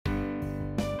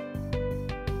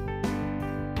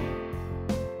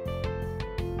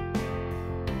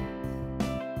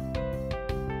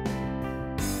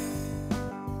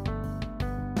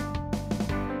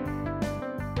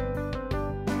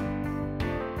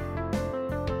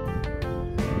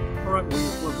right,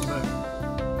 Warriors, welcome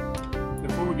back.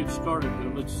 Before we get started,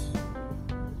 though,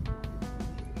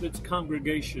 let's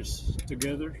congregatious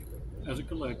together as a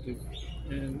collective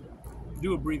and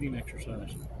do a breathing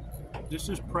exercise. This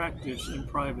is practice in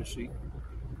privacy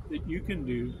that you can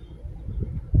do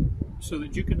so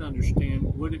that you can understand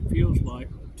what it feels like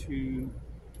to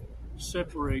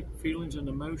separate feelings and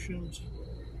emotions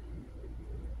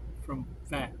from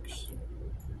facts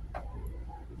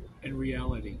and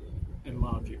reality and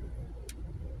logic.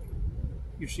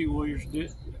 You see, Warriors,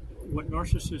 what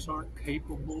narcissists aren't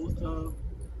capable of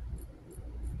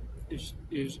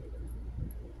is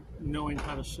knowing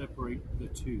how to separate the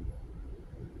two.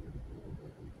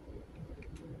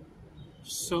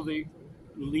 So they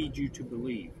lead you to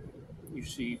believe. You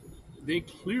see, they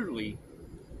clearly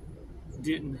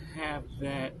didn't have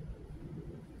that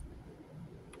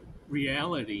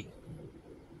reality,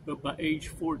 but by age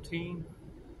 14,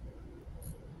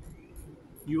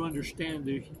 you understand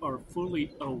they are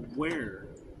fully aware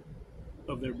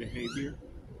of their behavior.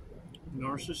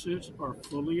 Narcissists are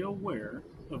fully aware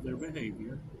of their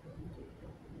behavior.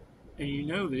 And you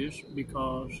know this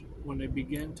because when they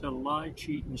begin to lie,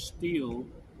 cheat, and steal,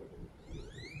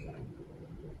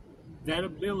 that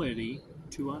ability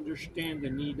to understand the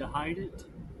need to hide it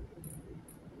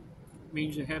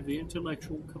means they have the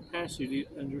intellectual capacity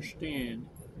to understand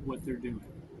what they're doing.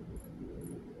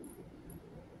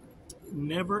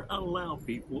 Never allow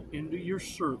people into your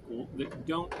circle that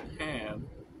don't have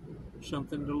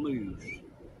something to lose.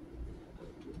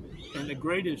 And the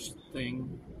greatest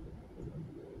thing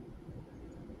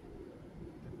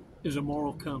is a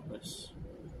moral compass.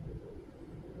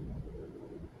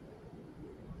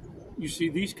 You see,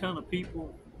 these kind of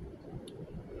people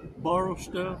borrow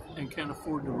stuff and can't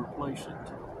afford to replace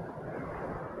it.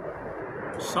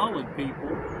 Solid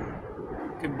people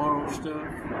can borrow stuff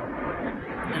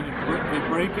and if they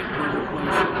break it, they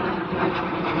replace it.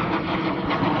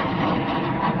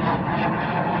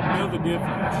 Know the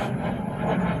difference.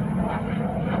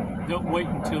 Don't wait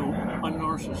until a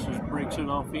narcissist breaks it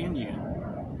off in you.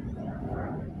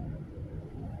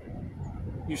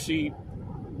 You see,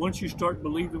 once you start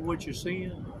believing what you're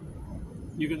seeing,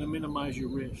 you're going to minimize your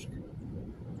risk.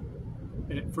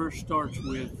 And it first starts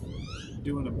with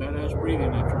doing a badass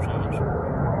breathing exercise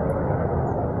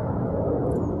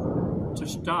to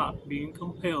stop being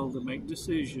compelled to make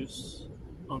decisions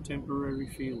on temporary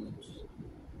feelings.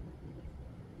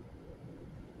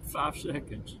 5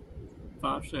 seconds.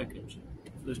 5 seconds.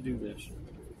 Let's do this.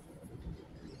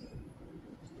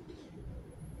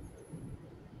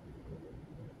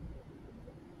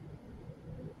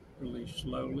 Release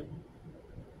slowly.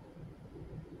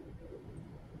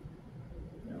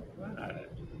 All right.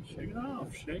 Shake it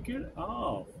off. Shake it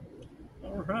off.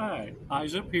 All right.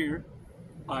 Eyes up here.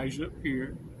 Eyes up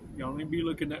here. Y'all need to be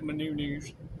looking at my new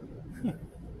news.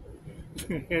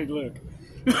 Hey, look.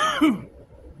 I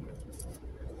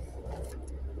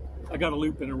got a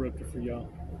loop interrupter for y'all.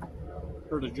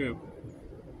 Heard a joke.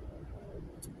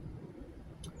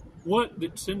 What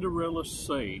did Cinderella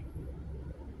say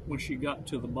when she got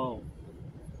to the ball?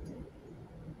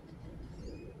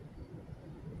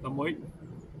 I'm waiting.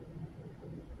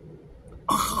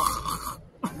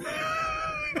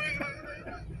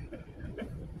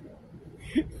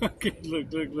 Okay,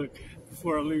 look.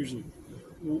 Before I lose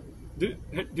it,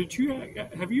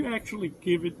 have you actually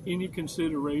given any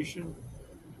consideration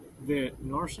that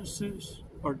narcissists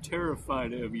are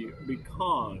terrified of you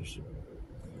because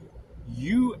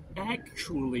you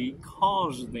actually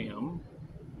cause them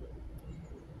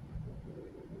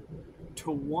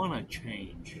to want to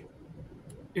change?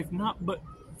 If not but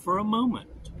for a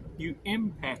moment, you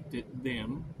impacted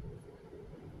them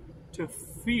to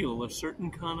feel a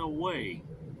certain kind of way.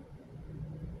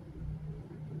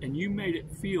 And you made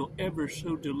it feel ever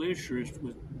so delicious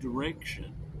with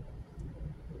direction.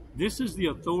 This is the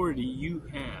authority you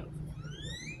have.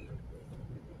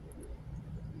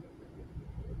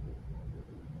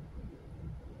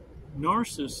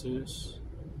 Narcissists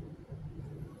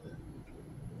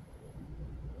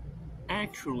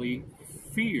actually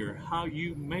fear how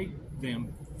you make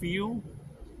them feel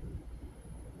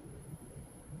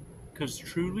because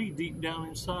truly deep down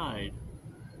inside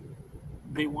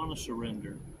they want to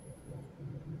surrender.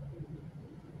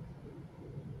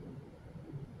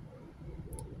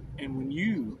 And when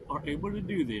you are able to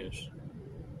do this,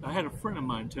 I had a friend of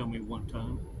mine tell me one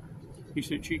time, he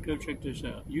said, Chico, check this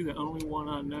out. You're the only one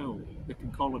I know that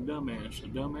can call a dumbass a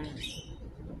dumbass.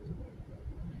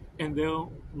 And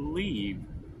they'll leave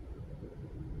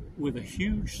with a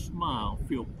huge smile,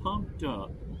 feel pumped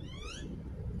up,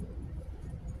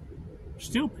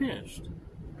 still pissed,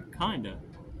 kinda,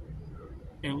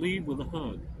 and leave with a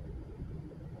hug,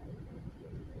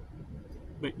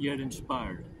 but yet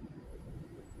inspired.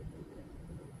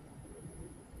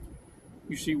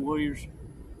 You see, warriors,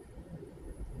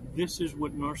 this is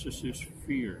what narcissists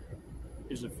fear,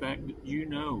 is the fact that you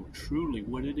know truly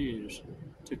what it is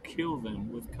to kill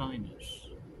them with kindness.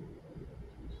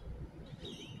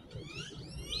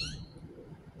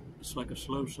 It's like a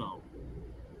slow song.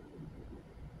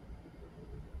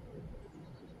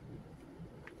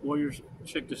 Warriors,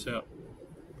 check this out.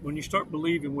 When you start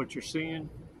believing what you're seeing,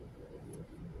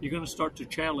 you're going to start to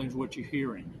challenge what you're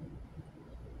hearing.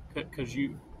 Because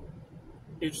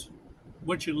it's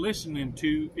what you're listening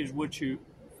to is what you're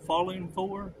falling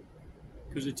for,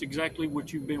 because it's exactly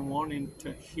what you've been wanting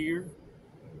to hear,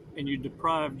 and you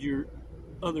deprived your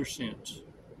other sense,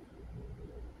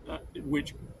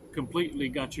 which completely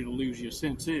got you to lose your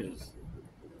senses.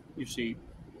 You see,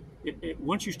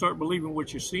 once you start believing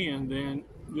what you're seeing, then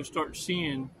you'll start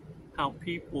seeing how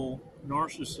people,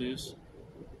 narcissists,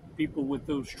 people with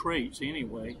those traits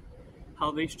anyway,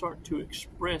 how they start to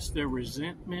express their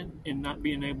resentment and not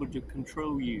being able to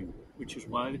control you, which is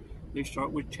why they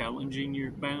start with challenging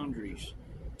your boundaries,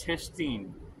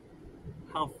 testing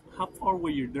how far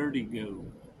will your dirty go.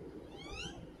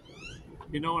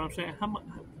 You know what I'm saying?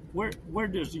 Where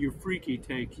does your freaky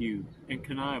take you? And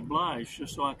can I oblige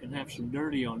just so I can have some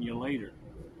dirty on you later?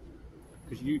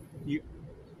 Because you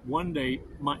one day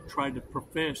might try to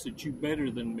profess that you're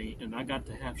better than me, and I got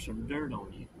to have some dirt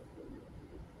on you.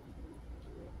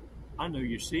 I know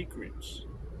your secrets.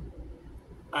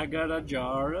 I got a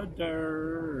jar of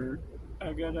dirt.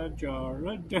 I got a jar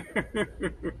of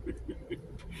dirt.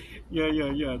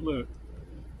 Yeah. Look,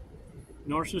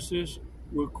 narcissists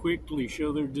will quickly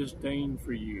show their disdain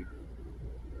for you.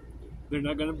 They're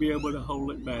not going to be able to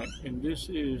hold it back, and this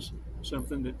is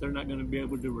something that they're not going to be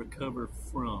able to recover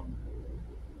from.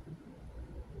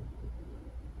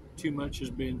 Too much has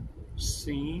been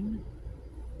seen,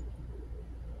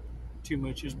 too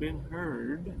much has been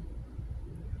heard,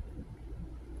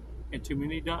 and too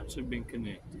many dots have been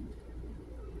connected.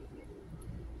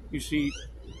 You see,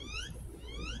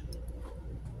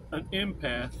 an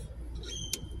empath,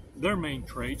 their main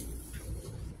trait,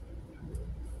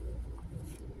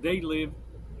 they live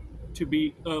to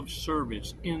be of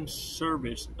service, in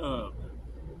service of.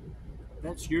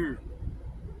 That's your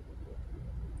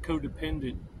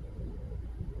codependent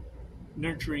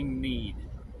nurturing need,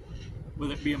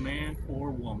 whether it be a man or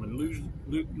a woman.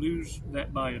 Lose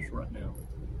that bias right now.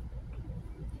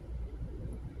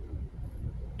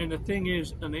 And the thing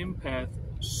is, an empath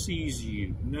sees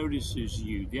you, notices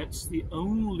you. That's the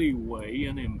only way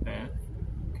an empath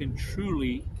can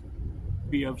truly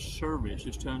be of service,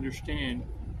 is to understand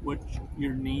what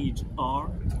your needs are.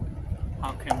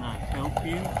 How can I help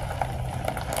you?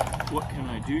 What can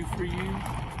I do for you?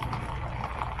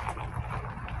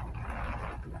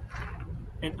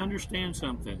 And understand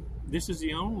something. This is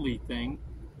the only thing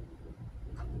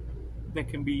that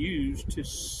can be used to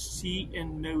see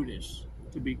and notice,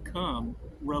 to become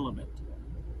relevant.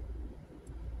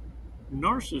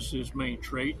 Narcissists' main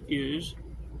trait is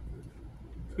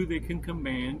who they can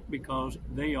command because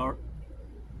they are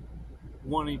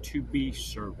wanting to be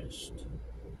serviced.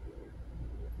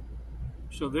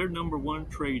 So their number one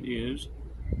trait is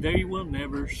they will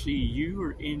never see you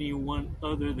or anyone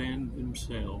other than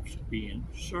themselves being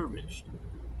serviced.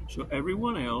 So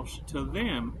everyone else to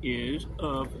them is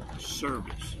of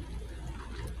service.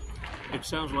 It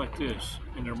sounds like this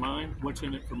in their mind: what's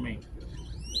in it for me?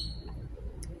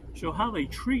 So how they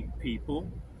treat people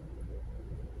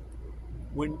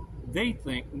when they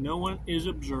think no one is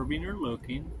observing or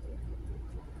looking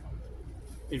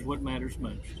is what matters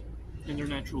most in their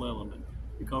natural element.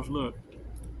 Because look,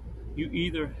 you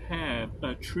either have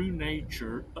a true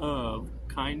nature of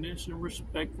kindness and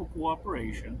respectful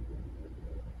cooperation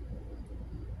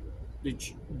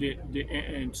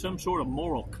and some sort of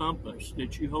moral compass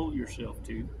that you hold yourself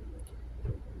to,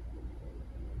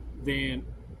 then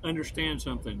understand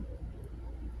something.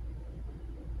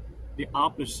 The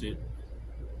opposite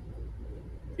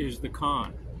is the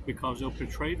con, because they'll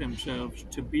portray themselves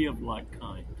to be of like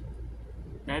kind.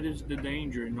 That is the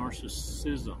danger in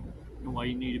narcissism, and why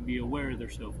you need to be aware they're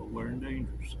self-aware and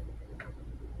dangerous.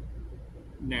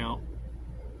 Now,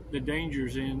 the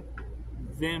danger's in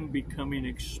them becoming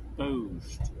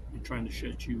exposed and trying to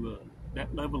shut you up.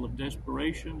 That level of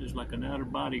desperation is like an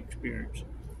out-of-body experience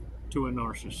to a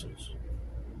narcissist.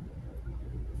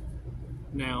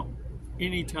 Now,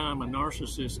 anytime a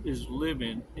narcissist is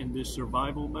living in this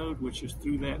survival mode, which is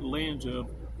through that lens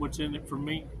of what's in it for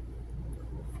me,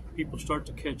 people start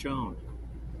to catch on.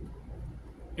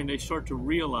 And they start to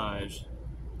realize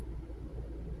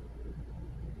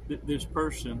that this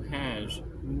person has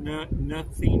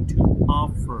nothing to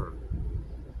offer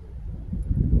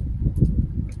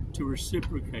to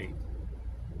reciprocate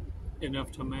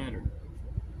enough to matter.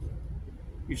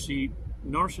 You see,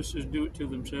 narcissists do it to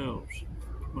themselves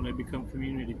when they become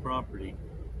community property.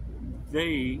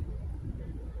 They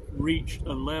reach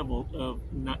a level of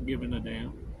not giving a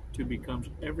damn to become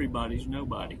everybody's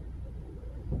nobody.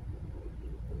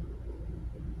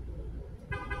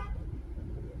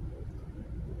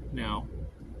 Now,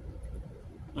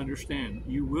 understand,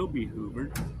 you will be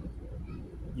hoovered,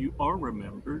 you are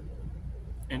remembered,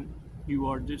 and you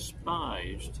are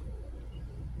despised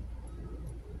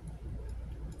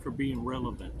for being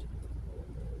relevant,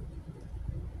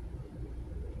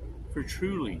 for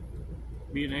truly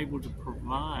being able to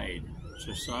provide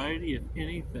society, if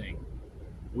anything,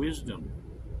 wisdom,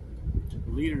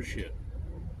 leadership,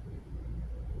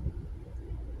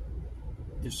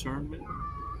 discernment,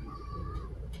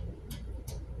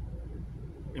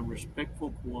 and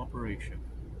respectful cooperation.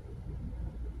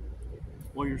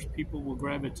 Warriors, people will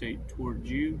gravitate towards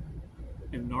you,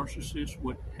 and narcissists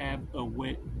would have a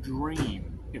wet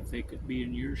dream if they could be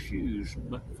in your shoes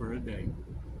but for a day.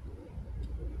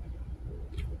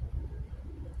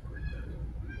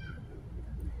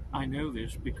 I know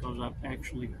this because I've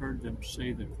actually heard them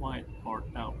say the quiet part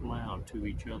out loud to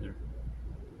each other.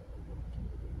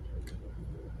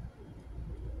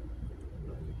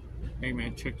 Hey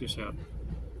man, check this out.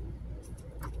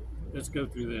 Let's go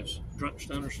through this. Drunk,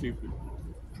 stoned, or stupid.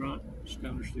 Drunk,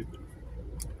 stoned, or stupid.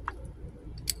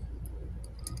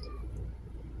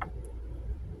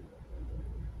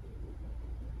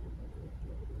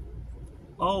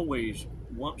 Always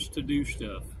wants to do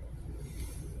stuff,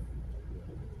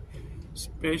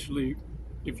 especially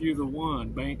if you're the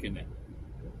one banking it.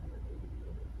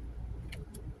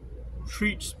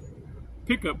 Treats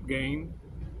pickup game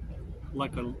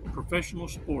like a professional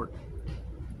sport.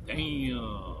 Damn,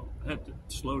 I had to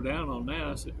slow down on that.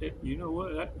 I said, you know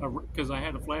what? Because I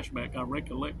had a flashback. I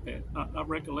recollect that. I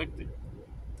recollect it.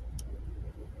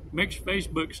 Makes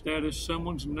Facebook status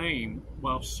someone's name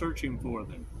while searching for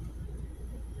them.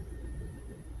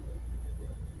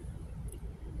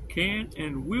 Can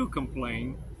and will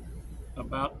complain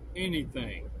about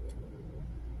anything.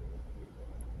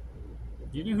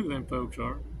 You know who them folks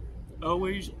are.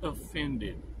 Always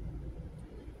offended.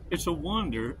 It's a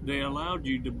wonder they allowed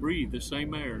you to breathe the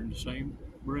same air in the same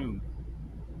room.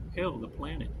 Hell, the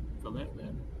planet, for that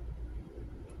matter.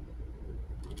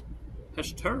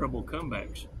 Has terrible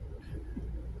comebacks.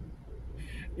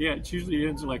 Yeah, it usually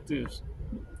ends like this.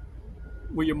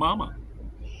 Well, your mama.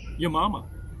 Your mama.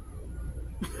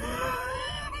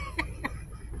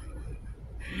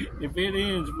 If it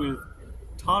ends with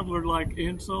toddler-like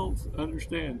insults,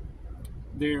 understand,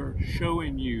 they're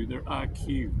showing you their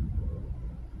IQ.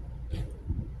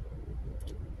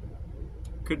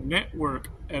 Could network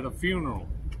at a funeral.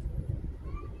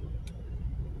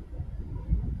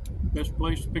 Best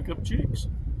place to pick up chicks.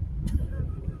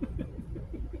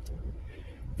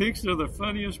 Thinks they're the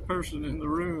funniest person in the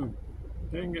room.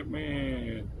 Dang it,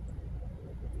 man.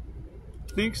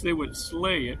 Thinks they would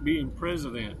slay at being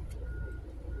president.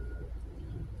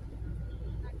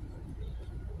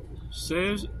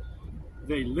 Says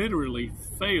they literally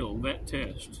failed that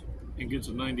test and gets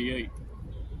a 98.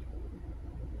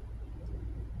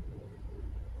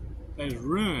 Has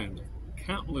ruined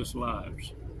countless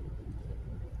lives.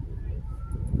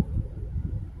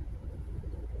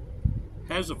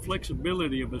 Has the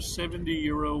flexibility of a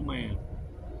 70-year-old man.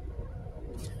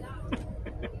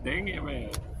 Dang it, man.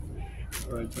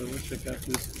 All right, so let's check out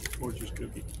this gorgeous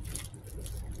cookie.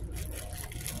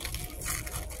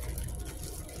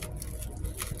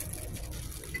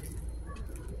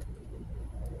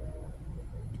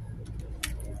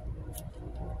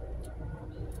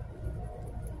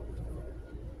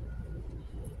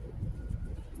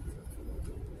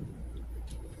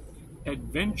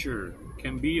 Adventure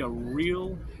can be a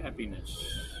real happiness.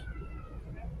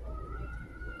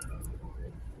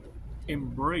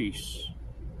 Embrace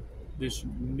this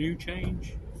new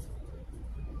change,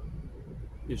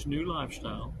 this new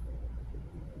lifestyle,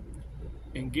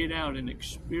 and get out and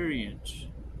experience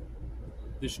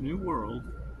this new world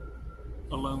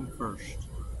alone first.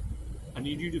 I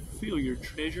need you to fill your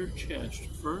treasure chest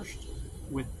first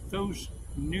with those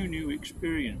new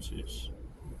experiences.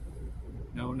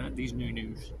 No, not these new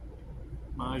news.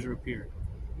 My eyes are up here.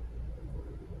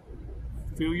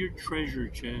 Fill your treasure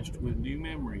chest with new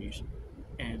memories,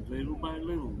 and little by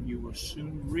little, you will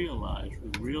soon realize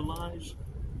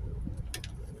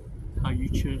how you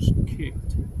just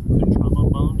kicked the trauma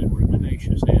bond and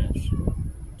rumination's ass to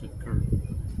the curb.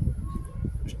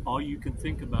 There's all you can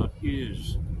think about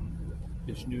is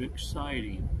this new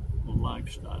exciting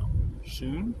lifestyle.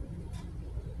 Soon,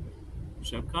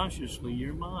 subconsciously,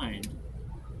 your mind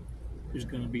is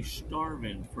going to be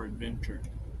starving for adventure,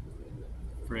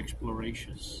 for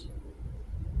explorations.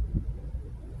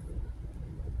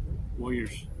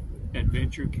 Warriors,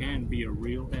 adventure can be a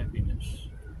real happiness.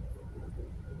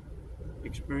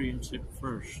 Experience it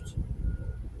first.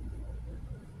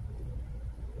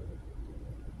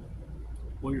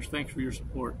 Warriors, thanks for your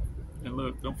support. And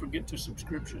look, don't forget to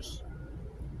subscriptions.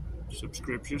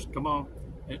 Subscriptions, come on.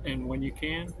 And when you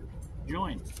can,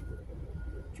 join.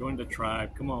 Join the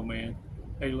tribe. Come on, man.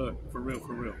 Hey, look, for real,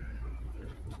 for real.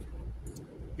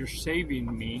 You're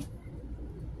saving me.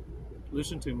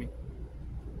 Listen to me.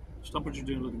 Stop what you're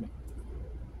doing. Look at me.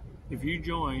 If you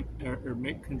join or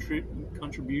make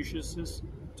contributions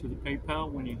to the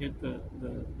PayPal, when you hit the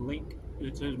link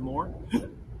that says more,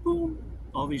 boom,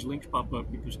 all these links pop up.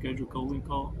 You can schedule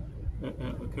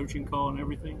a coaching call and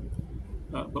everything.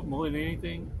 But more than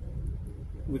anything,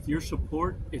 with your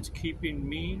support, it's keeping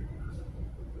me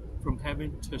from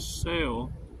having to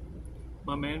sell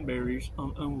my manberries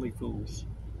on OnlyFools.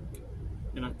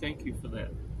 And I thank you for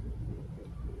that.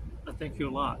 I thank you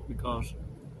a lot because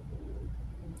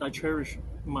I cherish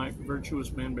my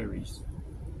virtuous manberries.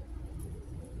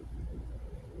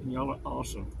 And y'all are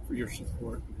awesome for your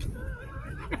support.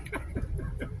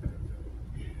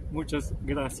 Muchas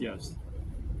gracias.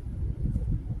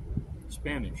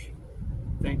 Spanish.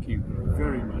 Thank you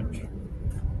very much.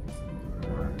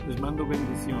 Les mando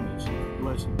bendiciones.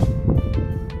 Blessings.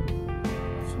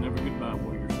 It's never goodbye,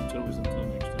 warrior.